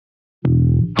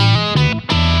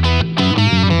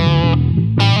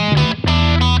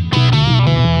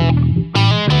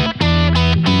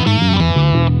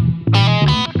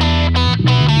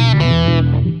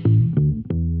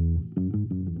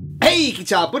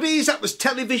guitar buddies, that was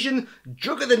Television,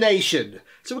 Drug of the Nation.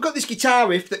 So we've got this guitar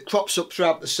riff that crops up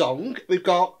throughout the song. We've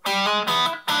got,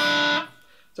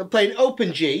 so I'm playing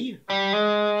open G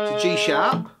to G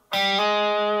sharp.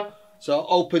 So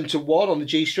open to 1 on the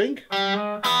G string.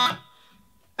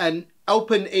 And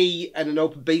open E and an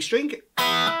open B string.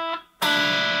 Then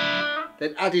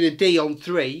adding a D on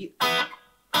 3.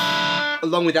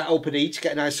 Along with that open E to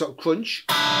get a nice sort of crunch.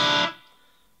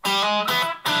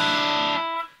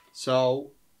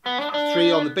 So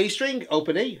 3 on the B string,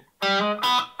 open E. Then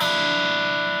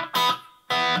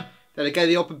again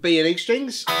the open B and E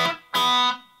strings.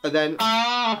 And then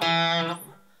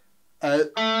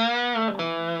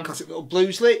classic little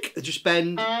blues lick, just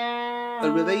bend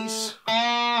and release.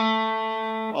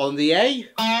 On the A,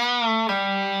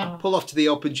 pull off to the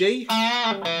open G,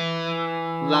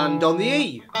 land on the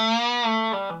E.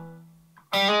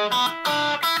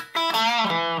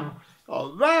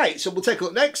 Alright, so we'll take a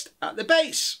look next at the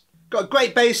bass. Got a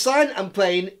great bass line. I'm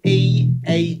playing E,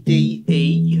 A, D,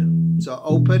 E. So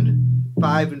open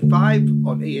 5 and 5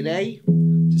 on E and A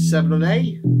to 7 on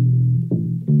A.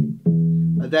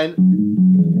 And then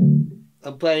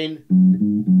I'm playing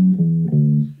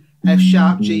F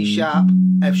sharp, G sharp,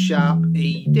 F sharp,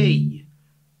 E, D.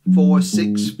 4,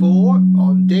 6, 4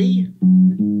 on D.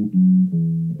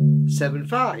 7,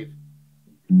 5.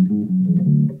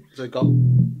 So I've got,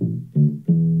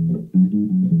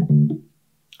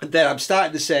 and then I'm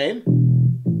starting the same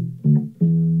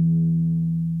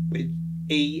with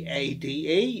E, A,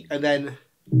 D, E, and then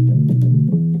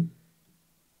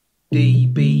D,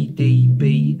 B, D,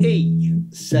 B, E.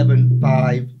 7,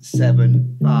 5,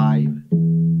 7, 5,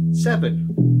 7.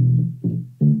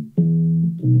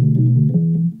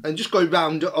 And just going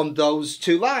round on those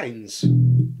 2 lines.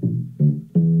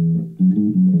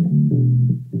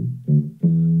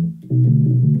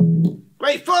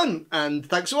 Great fun, and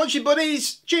thanks for watching,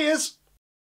 buddies. Cheers.